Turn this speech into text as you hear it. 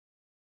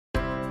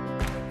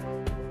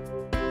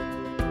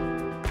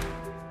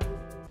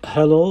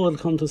Hello,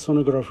 welcome to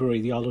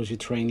Sonography-Radiology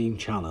training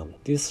channel.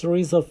 This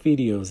series of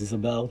videos is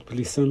about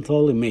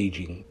placental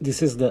imaging.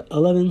 This is the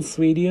 11th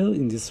video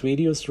in this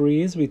video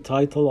series with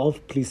title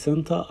of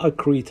Placenta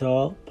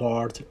Accreta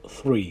Part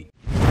 3.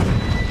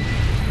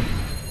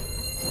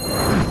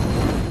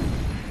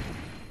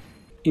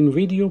 In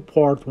video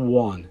part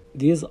 1,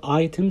 these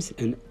items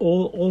and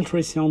all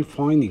ultrasound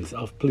findings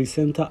of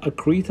placenta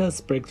accreta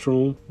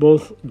spectrum,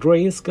 both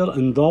grayscale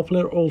and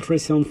Doppler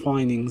ultrasound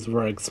findings,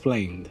 were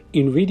explained.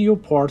 In video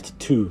part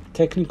 2,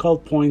 technical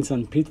points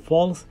and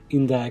pitfalls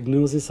in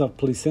diagnosis of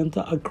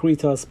placenta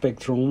accreta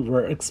spectrum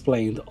were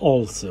explained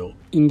also.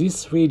 In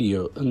this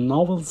video, a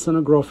novel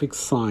sonographic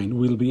sign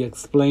will be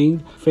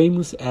explained,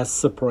 famous as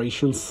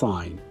separation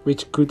sign,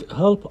 which could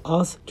help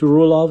us to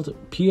rule out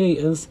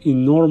PAS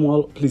in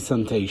normal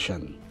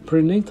placentation.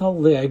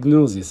 Prenatal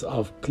diagnosis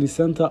of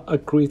placenta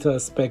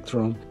accreta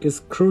spectrum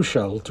is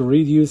crucial to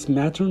reduce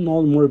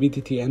maternal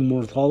morbidity and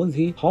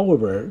mortality.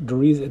 However,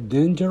 there is a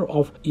danger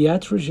of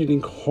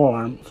iatrogenic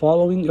harm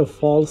following a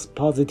false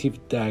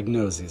positive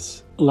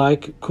diagnosis,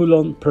 like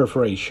colon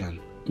perforation,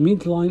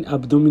 midline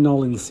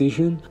abdominal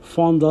incision,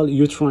 fundal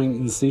uterine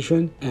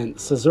incision, and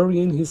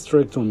caesarean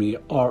hysterectomy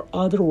are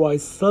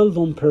otherwise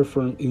seldom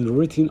performed in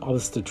routine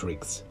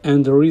obstetrics,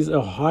 and there is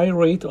a high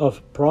rate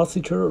of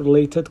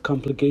procedure-related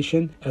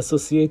complication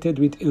associated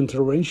with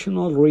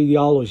interventional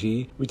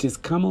radiology, which is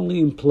commonly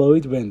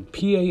employed when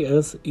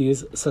PAS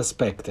is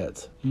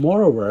suspected.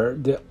 Moreover,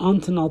 the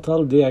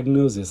antenatal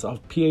diagnosis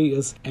of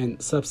PAS and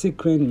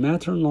subsequent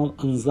maternal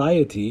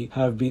anxiety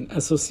have been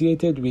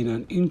associated with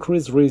an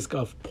increased risk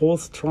of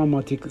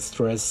post-traumatic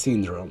stress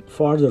syndrome.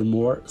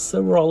 Furthermore,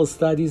 several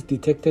studies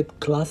detected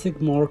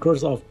classic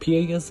markers of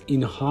PAS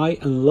in high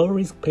and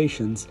low-risk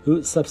patients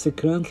who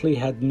subsequently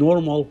had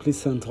normal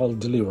placental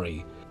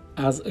delivery,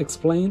 as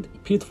explained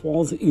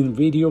pitfalls in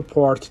video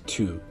part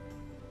 2.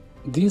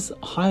 This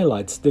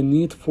highlights the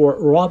need for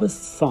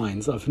robust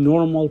signs of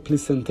normal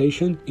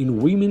placentation in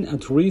women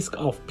at risk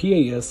of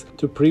PAS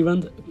to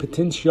prevent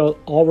potential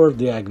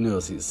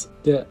overdiagnosis.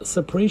 The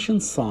separation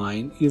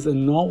sign is a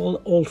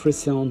novel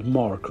ultrasound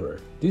marker.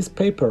 This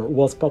paper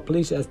was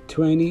published as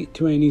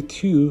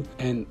 2022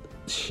 and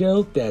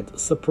showed that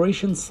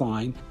separation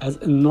sign as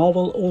a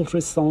novel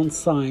ultrasound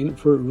sign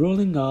for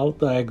ruling out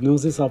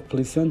diagnosis of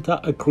placenta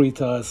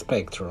accreta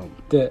spectrum.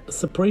 The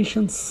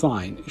separation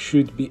sign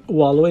should be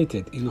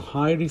evaluated in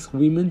high-risk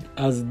women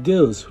as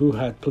those who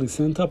had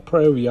placenta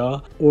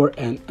previa or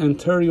an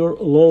anterior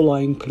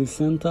low-lying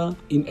placenta,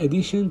 in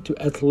addition to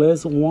at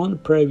least one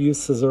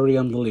previous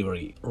caesarean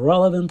delivery.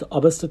 Relevant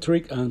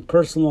obstetric and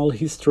personal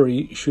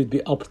history should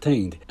be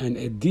obtained, and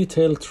a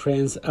detailed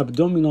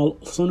transabdominal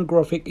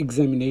sonographic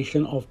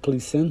examination of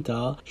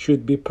placenta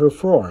should be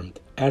performed,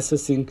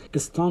 assessing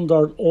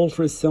standard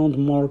ultrasound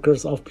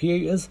markers of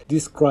PAS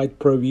described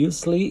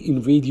previously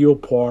in video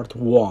part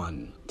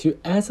 1. To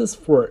assess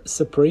for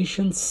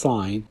separation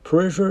sign,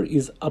 pressure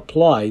is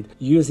applied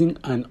using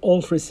an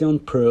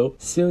ultrasound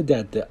probe so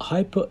that the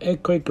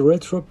hypoechoic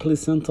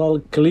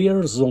retroplacental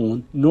clear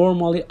zone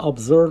normally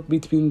observed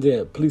between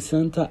the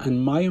placenta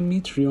and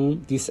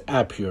myometrium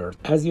disappeared,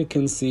 as you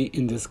can see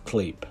in this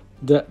clip.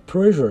 The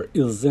pressure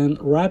is then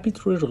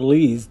rapidly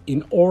released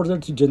in order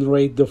to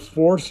generate the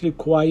force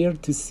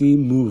required to see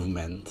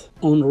movement.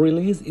 On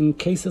release in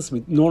cases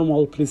with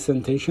normal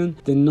placentation,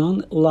 the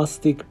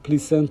non-elastic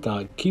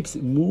placenta keeps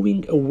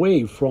moving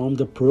away from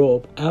the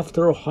probe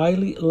after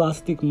highly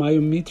elastic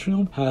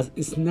myometrium has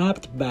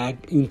snapped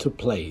back into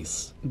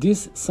place.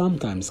 This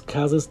sometimes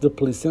causes the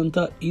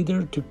placenta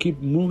either to keep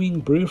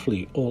moving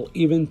briefly or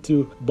even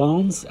to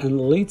bounce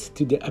and leads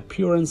to the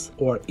appearance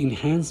or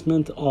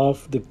enhancement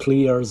of the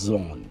clear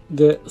zone.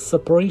 The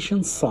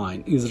separation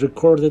sign is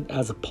recorded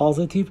as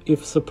positive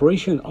if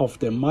separation of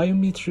the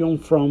myometrium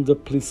from the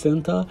placenta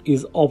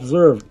is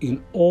observed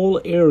in all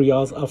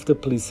areas of the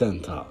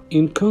placenta.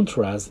 In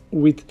contrast,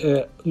 with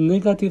a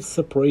negative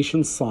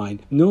separation sign,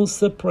 no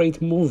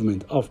separate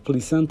movement of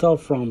placenta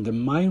from the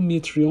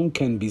myometrium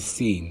can be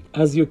seen,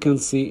 as you can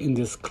see in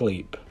this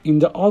clip. On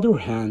the other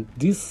hand,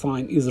 this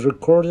sign is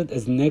recorded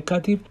as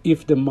negative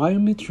if the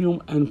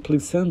myometrium and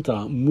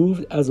placenta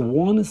moved as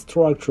one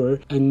structure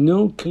and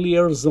no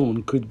clear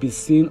zone could be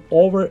seen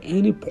over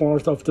any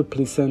part of the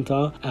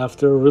placenta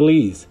after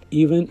release,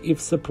 even if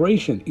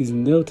separation is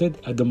noted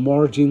at the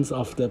margins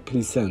of the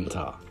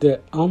placenta.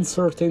 The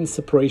uncertain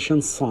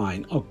separation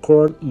sign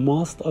occurred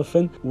most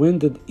often when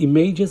the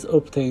images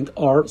obtained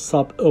are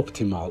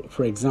suboptimal,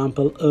 for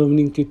example,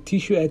 owing to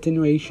tissue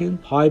attenuation,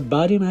 high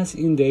body mass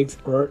index,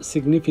 or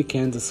significant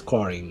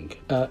scarring.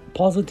 A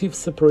positive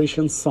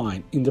separation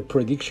sign in the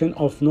prediction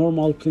of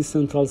normal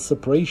placental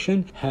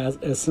separation has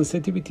a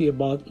sensitivity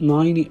about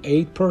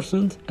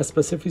 98%, a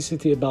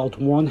specificity about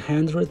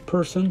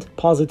 100%,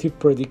 positive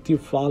predictive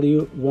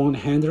value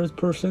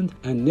 100%,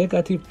 and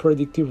negative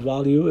predictive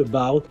value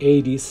about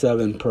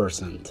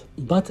 87%.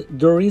 But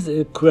there is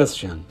a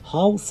question: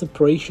 how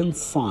separation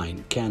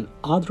sign can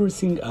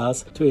addressing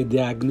us to a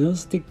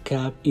diagnostic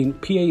gap in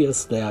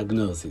PAS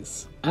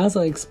diagnosis? As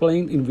I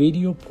explained in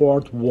video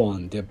part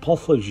 1, the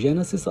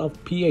pathogenesis of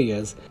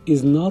PAS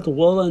is not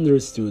well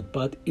understood,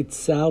 but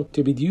it's thought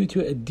to be due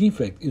to a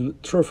defect in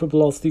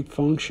trophoblastic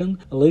function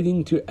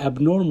leading to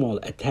abnormal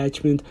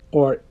attachment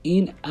or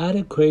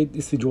inadequate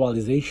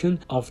decidualization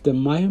of the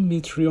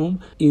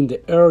myometrium in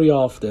the area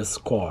of the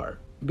scar.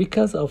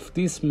 Because of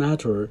this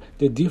matter,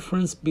 the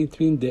difference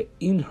between the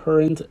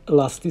inherent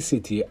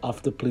elasticity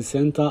of the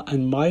placenta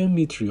and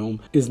myometrium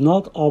is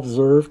not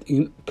observed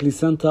in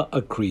Placenta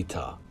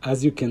accreta,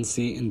 as you can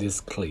see in this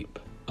clip.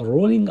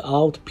 Ruling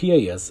out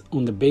PAS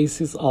on the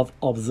basis of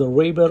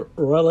observable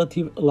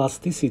relative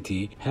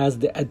elasticity has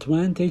the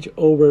advantage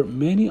over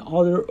many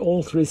other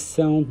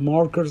ultrasound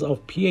markers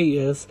of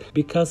PAS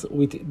because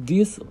with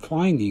these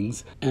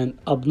findings, an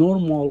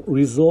abnormal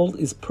result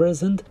is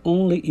present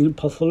only in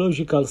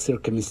pathological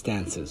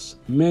circumstances.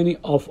 Many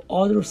of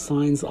other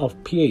signs of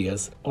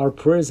PAS are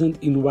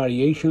present in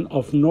variation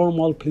of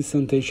normal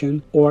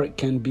placentation or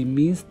can be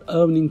missed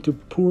owing to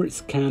poor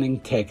scanning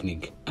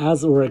technique.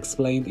 As were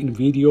explained in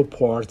video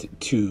part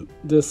 2,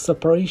 the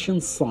separation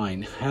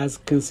sign has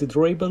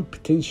considerable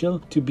potential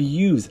to be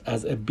used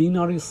as a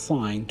binary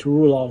sign to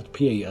rule out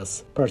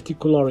PAS,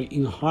 particularly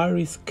in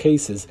high-risk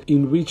cases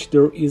in which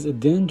there is a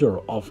danger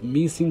of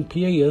missing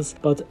PAS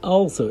but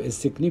also a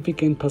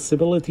significant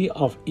possibility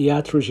of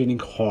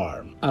iatrogenic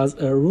harm. As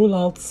a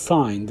rule-out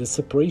sign, the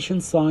separation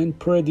sign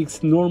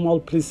predicts normal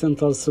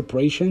placental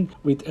separation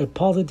with a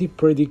positive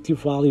predictive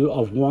value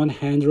of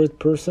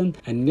 100%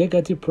 and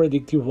negative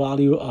predictive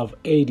value of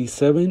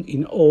 87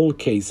 in all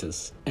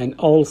cases, and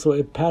also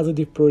a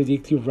positive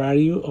predictive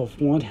value of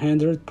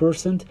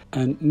 100%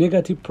 and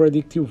negative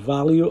predictive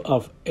value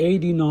of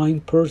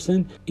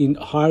 89% in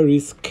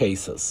high-risk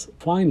cases.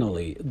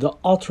 Finally, the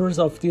authors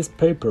of this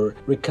paper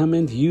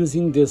recommend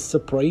using the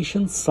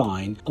separation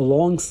sign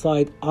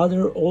alongside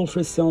other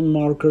ultrasound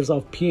markers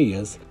of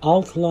PAS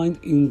outlined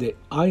in the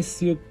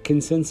ICU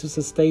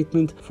consensus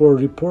statement for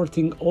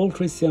reporting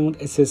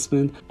ultrasound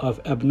assessment of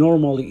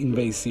abnormally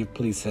invasive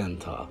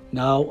placenta.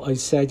 Now, I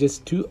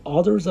suggest two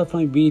others of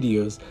my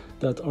videos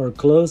that are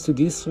close to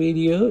this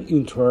video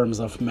in terms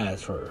of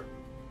matter.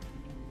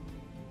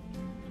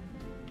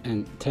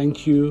 And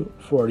thank you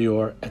for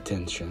your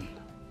attention.